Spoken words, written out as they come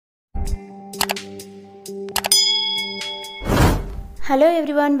Hello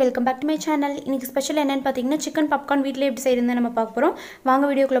everyone, welcome back to my channel. இன்னைக்கு special என்னன்னு பாத்தீங்கன்னா chicken popcorn வீட்ல எப்படி செய்யறதுன்னு நம்ம பார்க்க போறோம். வாங்க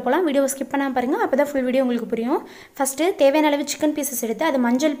வீடியோக்குள்ள போலாம். வீடியோவை ஸ்கிப் பண்ணாம பாருங்க. அப்பதான் full வீடியோ உங்களுக்கு புரியும். ஃபர்ஸ்ட் தேவையான அளவு chicken pieces எடுத்து அது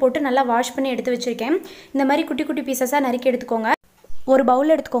மஞ்சள் போட்டு நல்லா வாஷ் பண்ணி எடுத்து வச்சிருக்கேன். இந்த மாதிரி குட்டி குட்டி பீசஸா நறுக்கி எடுத்துக்கோங்க. ஒரு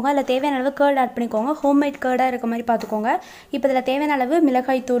பவுல் எடுத்துக்கோங்க. அதில் தேவையான அளவு கர்ட் ஆட் பண்ணிக்கோங்க. ஹோம்மேட் கர்டாக இருக்க மாதிரி பார்த்துக்கோங்க. இப்போ இதில் தேவையான அளவு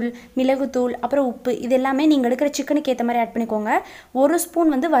மிளகாய் தூள், மிளகுத்தூள், அப்புறம் உப்பு இது எல்லாமே நீங்கள் எடுக்கிற சிக்கனுக்கு ஏற்ற மாதிரி ஆட் பண்ணிக்கோங்க. ஒரு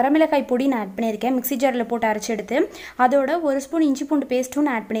ஸ்பூன் வந்து வரமிளகாய் பொடி நான் ஆட் பண்ணியிருக்கேன். மிக்ஸி ஜாரில் போட்டு அரைச்சி எடுத்து அதோட ஒரு ஸ்பூன் இஞ்சி பூண்டு பேஸ்ட்டும்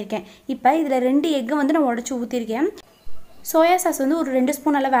நான் ஆட் பண்ணியிருக்கேன். இப்போ இதில் 2 எக்கு வந்து நான் உடச்சி ஊற்றிருக்கேன். சோயா சாஸ் வந்து ஒரு 2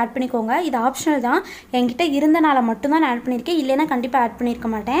 ஸ்பூன் அளவு ஆட் பண்ணிக்கோங்க. இது ஆப்ஷனல் தான். என்கிட்ட இருந்தனால மட்டும்தான் நான் ஆட் பண்ணியிருக்கேன். இல்லைன்னா கண்டிப்பாக ஆட்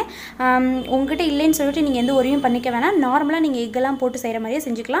பண்ணியிருக்க மாட்டேன். உங்ககிட்ட இல்லைன்னு சொல்லிட்டு நீங்கள் எந்த ஒரையும் பண்ணிக்க வேணாம். நார்மலாக நீங்கள் எக்கெல்லாம் போட்டு செய்கிற மாதிரியே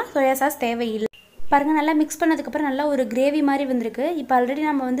செஞ்சுக்கலாம். சோயா சாஸ் தேவையில்லை. பாருங்கள், நல்லா மிக்ஸ் பண்ணதுக்கப்புறம் நல்லா ஒரு கிரேவி மாதிரி வந்திருக்கு. இப்போ ஆல்ரெடி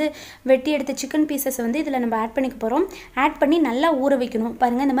நம்ம வந்து வெட்டி எடுத்த சிக்கன் பீசஸ் வந்து இதில் நம்ம ஆட் பண்ணிக்க போகிறோம். ஆட் பண்ணி நல்லா ஊற வைக்கணும்.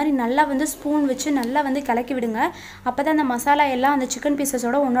 பாருங்கள், இந்த மாதிரி நல்லா வந்து ஸ்பூன் வச்சு நல்லா வந்து கலக்கி விடுங்க. அப்போ தான் அந்த மசாலா எல்லாம் அந்த சிக்கன்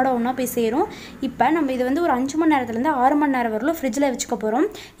பீசஸோட ஒன்றா போய் சேரும். இப்போ நம்ம இது வந்து ஒரு 5 மணி நேரத்துலேருந்து 6 மணி நேரம் வரலும் ஃப்ரிட்ஜில் வச்சுக்க போகிறோம்.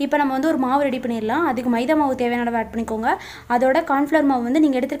 இப்போ நம்ம வந்து ஒரு மாவு ரெடி பண்ணிடலாம். அதுக்கு மைதா மாவு தேவையான அளவு ஆட் பண்ணிக்கோங்க. அதோட கார்ன்ஃப்ளவர் மாவு வந்து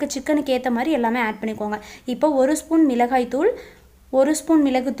நீங்கள் எடுத்துருக்க சிக்கனுக்கு ஏற்ற மாதிரி எல்லாமே ஆட் பண்ணிக்கோங்க. இப்போ 1 ஸ்பூன் மிளகாய் தூள், 1 ஸ்பூன்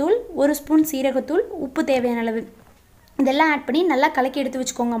மிளகுத்தூள், 1 ஸ்பூன் சீரகத்தூள், உப்பு தேவையான அளவு இதெல்லாம் ஆட் பண்ணி நல்லா கலக்கி எடுத்து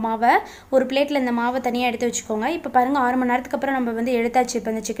வச்சுக்கோங்க. மாவை ஒரு பிளேட்டில் இந்த மாவை தனியாக எடுத்து வச்சுக்கோங்க. இப்போ பாருங்கள், 6 மணி நேரத்துக்கு அப்புறம் நம்ம வந்து எடுத்தாச்சு.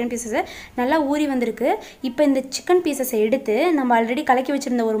 இப்போ இந்த சிக்கன் பீசஸை நல்லா ஊறி வந்திருக்கு. இப்போ இந்த சிக்கன் பீசஸை எடுத்து நம்ம ஆல்ரெடி கலக்கி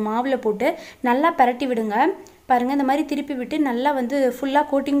வச்சுருந்த ஒரு மாவில் போட்டு நல்லா பரட்டி விடுங்க. பாருங்கள், இந்த மாதிரி திருப்பி விட்டு நல்லா வந்து ஃபுல்லாக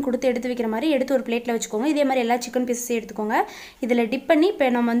கோட்டிங் கொடுத்து எடுத்து வைக்கிற மாதிரி எடுத்து ஒரு பிளேட்டில் வச்சுக்கோங்க. இதே மாதிரி எல்லா சிக்கன் பீசஸையும் எடுத்துக்கோங்க. இதில் டிப் பண்ணி இப்போ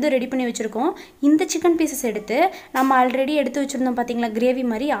நம்ம வந்து ரெடி பண்ணி வச்சுருக்கோம். இந்த சிக்கன் பீசஸ் எடுத்து நம்ம ஆல்ரெடி எடுத்து வச்சுருந்தோம் பார்த்தீங்களா கிரேவி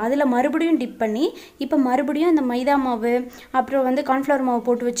மாதிரி, அதில் மறுபடியும் டிப் பண்ணி இப்போ மறுபடியும் இந்த மைதா மாவு அப்புறம் வந்து கார்ன்ஃப்ளவர் மாவு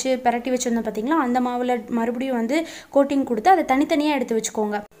போட்டு வச்சு பரட்டி வச்சுருந்தோம் பார்த்தீங்களா, அந்த மாவில் மறுபடியும் வந்து கோட்டிங் கொடுத்து அதை தனித்தனியாக எடுத்து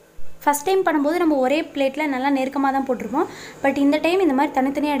வச்சுக்கோங்க. ஃபஸ்ட் டைம் பண்ணும்போது நம்ம ஒரே பிளேட்டில் நல்லா நெருக்கமாக தான் போட்டிருப்போம். பட் இந்த டைம் இந்த மாதிரி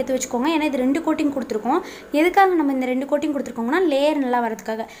தனித்தனியாக எடுத்து வச்சுக்கோங்க. ஏன்னா இது 2 கோட்டிங் கொடுத்துருக்கோம். எதுக்காக நம்ம இந்த 2 கோட்டிங் கொடுத்துருக்கோங்கன்னா லேயர் நல்லா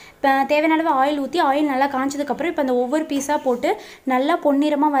வரதுக்காக. இப்போ தேவையான அளவு ஆயில் ஊற்றி ஆயில் நல்லா காய்ச்சதுக்கப்புறம் இப்போ அந்த ஒவ்வொரு பீஸாக போட்டு நல்லா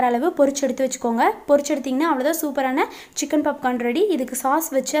பொன்னிறமாக வர அளவு பொரிச்சு எடுத்து வச்சுக்கோங்க. பொரிச்சு எடுத்திங்கன்னா அவ்வளோதான் சூப்பரான சிக்கன் பாப்கார்ன் ரெடி. இதுக்கு சாஸ்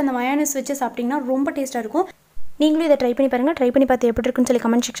வச்சு அந்த மயோனைஸ் வச்சு சாப்பிட்டிங்கன்னா ரொம்ப டேஸ்ட்டாக இருக்கும். நீங்களும் இதை ட்ரை பண்ணி பாருங்கள். ட்ரை பண்ணி பார்த்து எப்படி இருக்குன்னு சொல்லி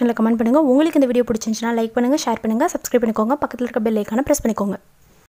கமெண்ட் செக்ஷனில் கமெண்ட் பண்ணுங்கள். உங்களுக்கு இந்த வீடியோ பிடிச்சிருந்துச்சுன்னா லைக் பண்ணுங்கள், ஷேர் பண்ணுங்கள், சப்ஸ்கிரைப் பண்ணிக்கோங்க. பக்கத்தில் இருக்க பெல் ஐக்கானை ப்ரெஸ் பண்ணிக்கோங்க.